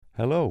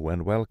Hello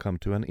and welcome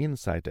to an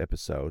Insight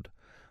episode.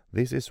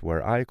 This is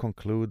where I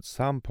conclude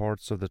some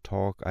parts of the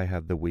talk I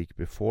had the week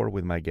before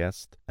with my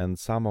guest and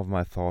some of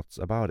my thoughts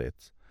about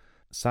it.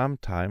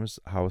 Sometimes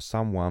how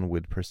someone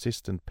with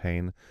persistent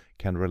pain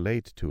can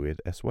relate to it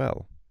as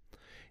well.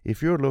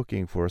 If you're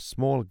looking for a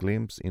small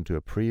glimpse into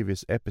a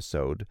previous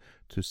episode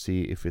to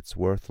see if it's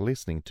worth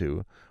listening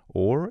to,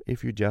 or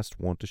if you just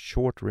want a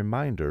short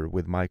reminder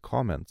with my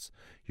comments,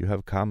 you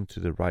have come to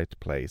the right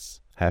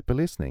place. Happy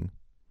listening!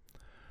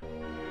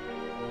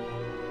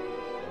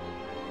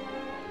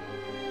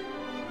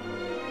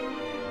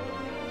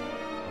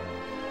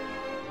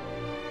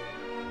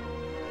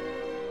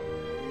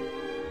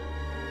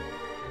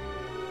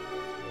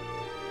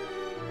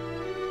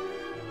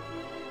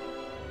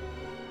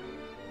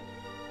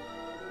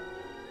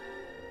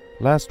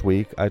 Last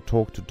week I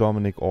talked to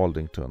Dominic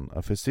Aldington,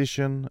 a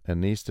physician,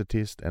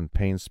 anaesthetist and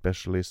pain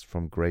specialist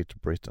from Great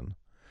Britain.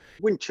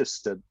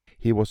 Winchester.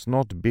 He was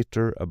not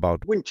bitter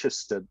about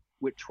Winchester,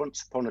 which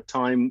once upon a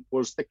time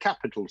was the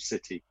capital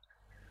city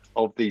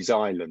of these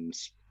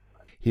islands.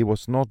 He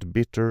was not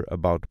bitter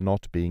about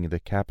not being the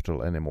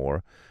capital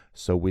anymore,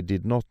 so we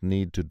did not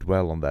need to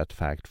dwell on that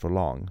fact for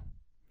long.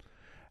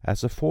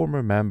 As a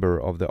former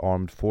member of the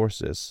armed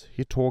forces,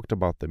 he talked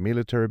about the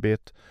military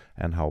bit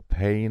and how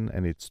pain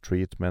and its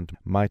treatment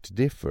might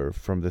differ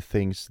from the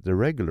things the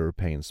regular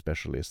pain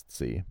specialists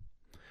see.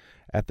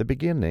 At the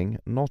beginning,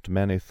 not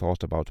many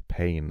thought about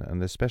pain,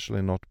 and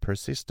especially not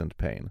persistent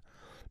pain,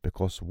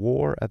 because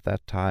war at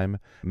that time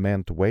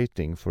meant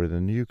waiting for the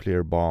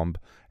nuclear bomb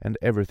and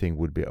everything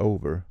would be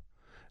over.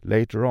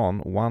 Later on,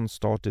 one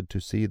started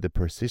to see the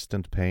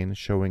persistent pain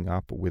showing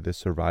up with the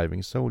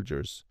surviving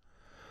soldiers.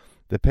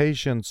 The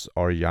patients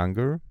are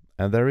younger,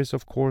 and there is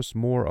of course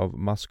more of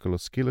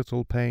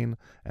musculoskeletal pain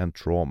and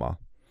trauma.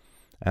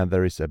 And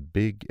there is a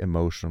big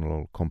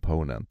emotional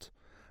component.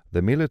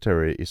 The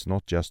military is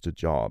not just a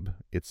job,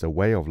 it's a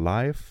way of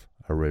life,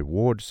 a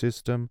reward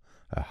system,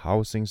 a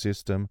housing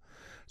system,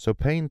 so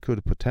pain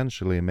could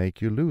potentially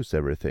make you lose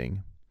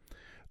everything.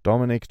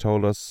 Dominic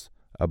told us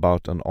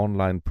about an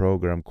online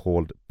program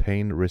called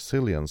Pain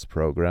Resilience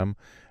Program,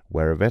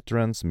 where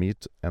veterans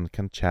meet and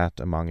can chat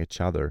among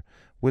each other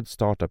with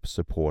startup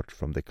support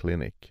from the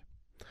clinic.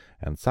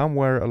 And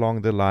somewhere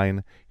along the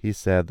line he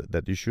said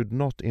that you should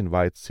not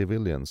invite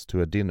civilians to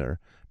a dinner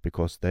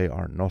because they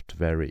are not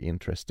very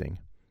interesting.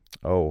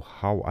 Oh,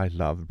 how I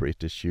love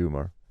British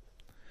humor.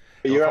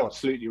 You're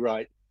absolutely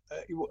right.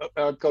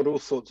 I've got all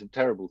sorts of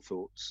terrible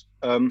thoughts.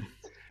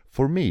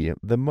 For me,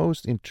 the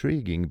most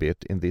intriguing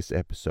bit in this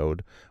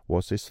episode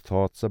was his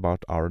thoughts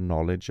about our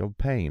knowledge of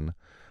pain,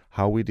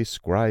 how we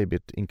describe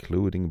it,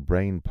 including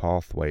brain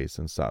pathways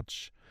and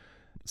such.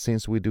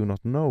 Since we do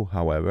not know,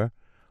 however,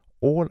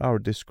 all our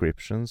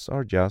descriptions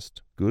are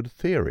just good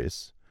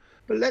theories.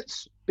 But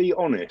let's be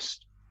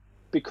honest,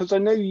 because I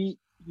know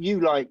you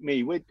like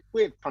me,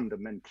 we're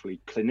fundamentally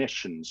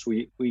clinicians.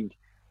 We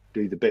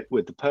do the bit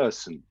with the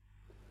person.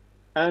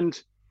 And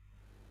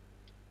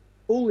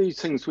all these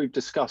things we've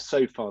discussed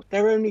so far,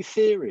 they're only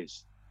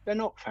theories. They're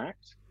not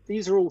facts.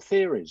 These are all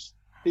theories.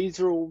 These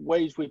are all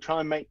ways we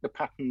try and make the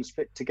patterns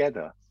fit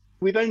together.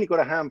 We've only got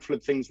a handful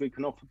of things we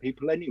can offer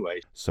people anyway.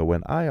 So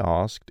when I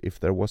asked if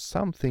there was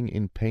something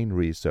in pain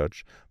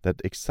research that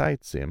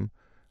excites him,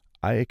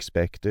 I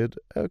expected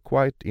a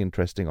quite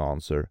interesting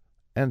answer,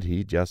 and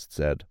he just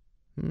said,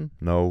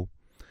 no,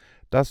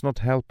 does not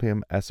help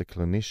him as a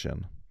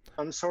clinician.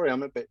 I'm sorry,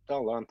 I'm a bit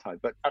dull, aren't I?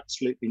 But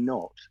absolutely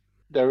not.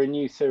 There are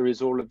new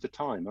theories all of the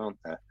time,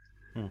 aren't there?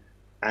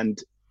 And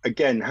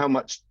again, how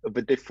much of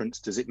a difference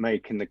does it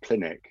make in the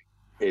clinic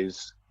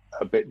is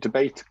a bit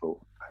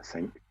debatable, I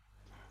think.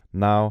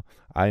 Now,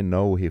 I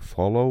know he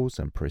follows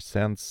and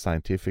presents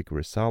scientific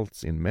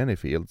results in many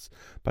fields,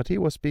 but he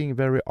was being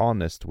very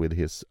honest with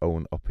his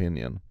own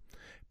opinion.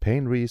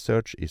 Pain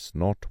research is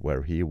not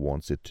where he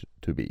wants it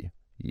to be,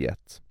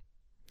 yet.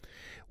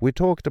 We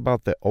talked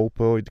about the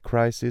opioid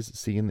crisis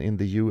seen in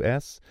the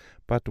US,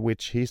 but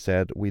which he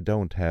said we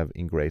don't have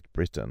in Great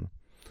Britain,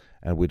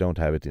 and we don't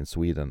have it in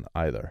Sweden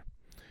either.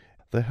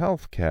 The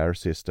healthcare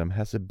system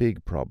has a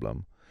big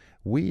problem.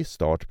 We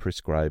start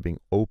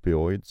prescribing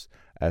opioids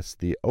as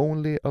the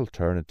only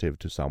alternative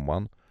to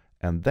someone,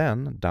 and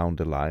then down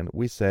the line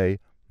we say,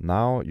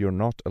 now you're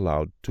not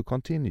allowed to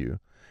continue,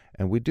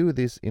 and we do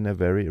this in a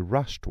very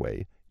rushed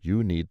way.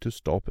 You need to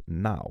stop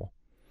now.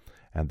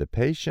 And the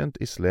patient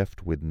is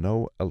left with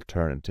no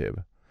alternative,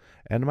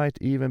 and might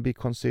even be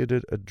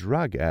considered a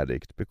drug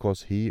addict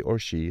because he or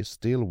she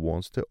still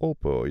wants the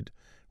opioid,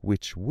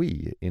 which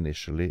we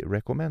initially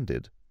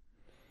recommended.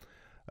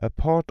 A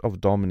part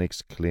of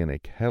Dominic's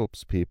clinic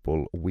helps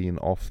people wean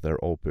off their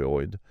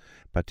opioid,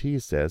 but he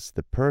says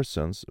the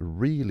persons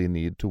really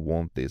need to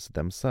want this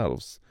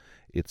themselves.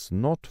 It's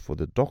not for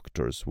the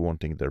doctors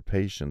wanting their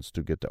patients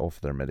to get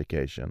off their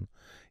medication.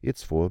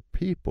 It's for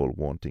people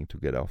wanting to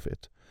get off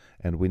it.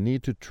 And we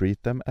need to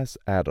treat them as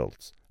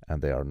adults,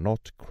 and they are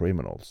not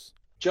criminals.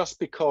 Just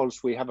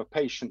because we have a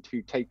patient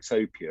who takes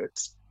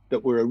opiates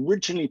that were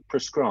originally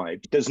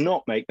prescribed does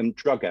not make them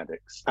drug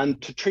addicts.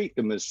 And to treat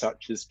them as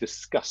such is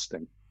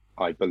disgusting.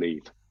 I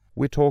believe.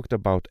 We talked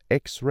about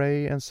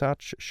X-ray and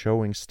such,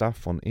 showing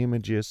stuff on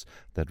images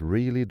that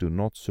really do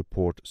not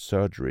support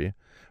surgery,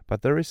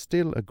 but there is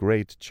still a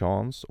great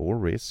chance or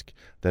risk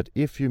that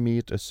if you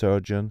meet a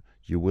surgeon,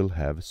 you will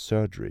have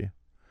surgery.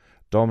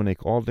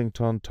 Dominic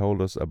Aldington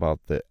told us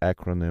about the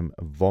acronym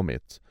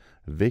VOMIT,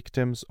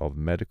 Victims of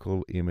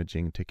Medical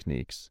Imaging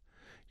Techniques.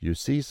 You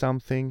see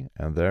something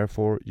and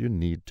therefore you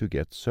need to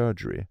get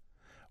surgery.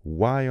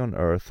 Why on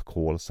earth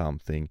call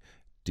something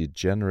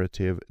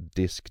degenerative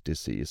disc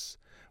disease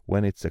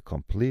when it's a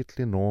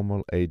completely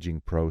normal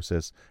aging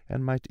process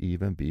and might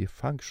even be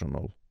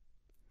functional?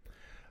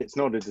 It's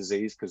not a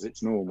disease because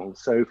it's normal.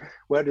 So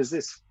where does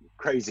this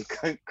crazy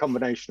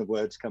combination of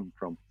words come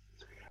from?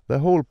 The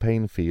whole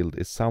pain field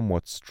is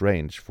somewhat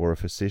strange for a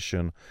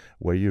physician,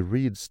 where you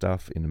read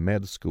stuff in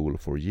med school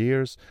for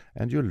years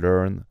and you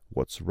learn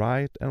what's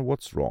right and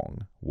what's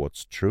wrong,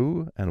 what's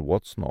true and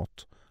what's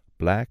not,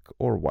 black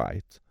or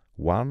white,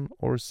 1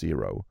 or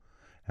 0.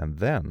 And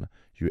then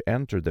you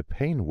enter the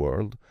pain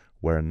world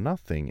where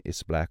nothing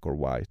is black or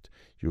white,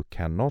 you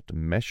cannot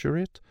measure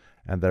it,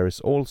 and there is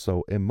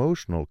also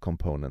emotional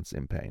components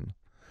in pain.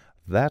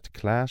 That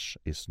clash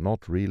is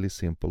not really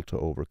simple to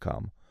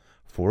overcome.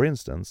 For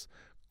instance,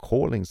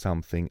 calling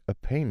something a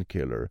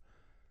painkiller.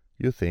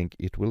 You think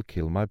it will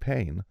kill my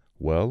pain.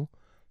 Well,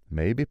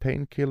 maybe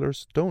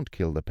painkillers don't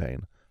kill the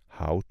pain.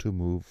 How to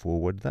move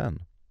forward then?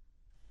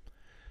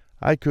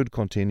 I could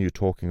continue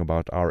talking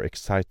about our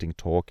exciting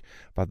talk,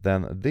 but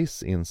then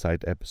this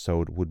Insight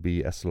episode would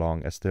be as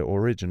long as the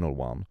original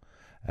one.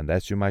 And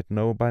as you might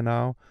know by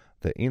now,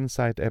 the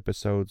Insight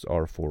episodes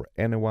are for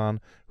anyone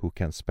who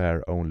can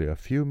spare only a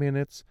few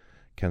minutes,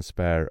 can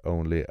spare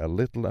only a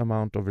little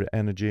amount of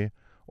energy,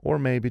 or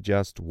maybe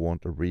just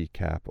want a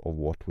recap of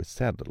what we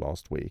said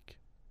last week.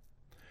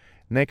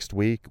 Next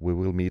week we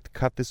will meet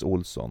Kattis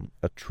Olsson,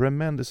 a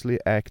tremendously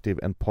active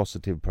and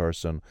positive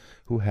person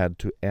who had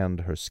to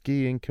end her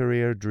skiing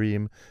career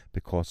dream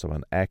because of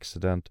an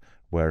accident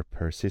where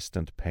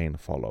persistent pain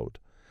followed.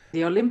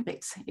 The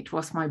Olympics, it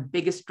was my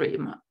biggest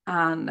dream,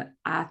 and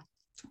at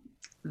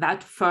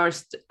that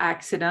first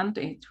accident,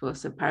 it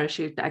was a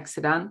parachute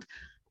accident,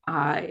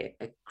 I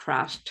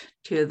crashed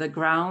to the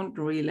ground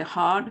really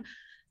hard,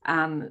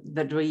 and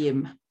the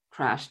dream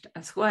crashed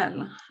as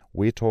well.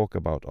 We talk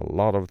about a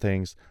lot of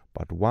things,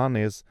 but one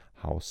is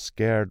how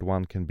scared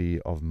one can be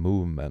of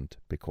movement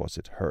because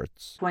it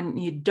hurts. When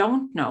you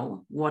don't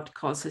know what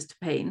causes the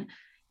pain,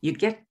 you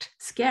get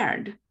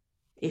scared.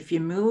 If you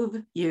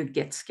move, you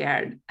get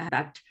scared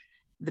that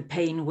the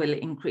pain will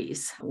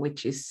increase,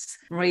 which is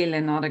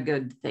really not a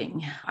good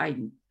thing. I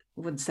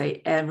would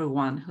say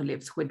everyone who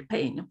lives with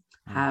pain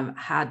have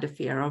had the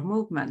fear of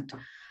movement.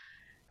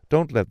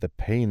 Don't let the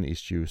pain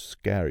issue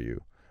scare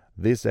you.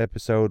 This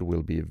episode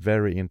will be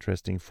very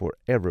interesting for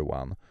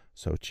everyone,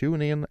 so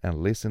tune in and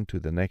listen to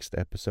the next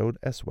episode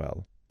as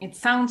well. It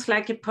sounds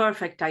like a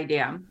perfect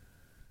idea.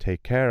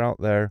 Take care out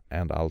there,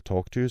 and I'll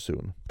talk to you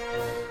soon.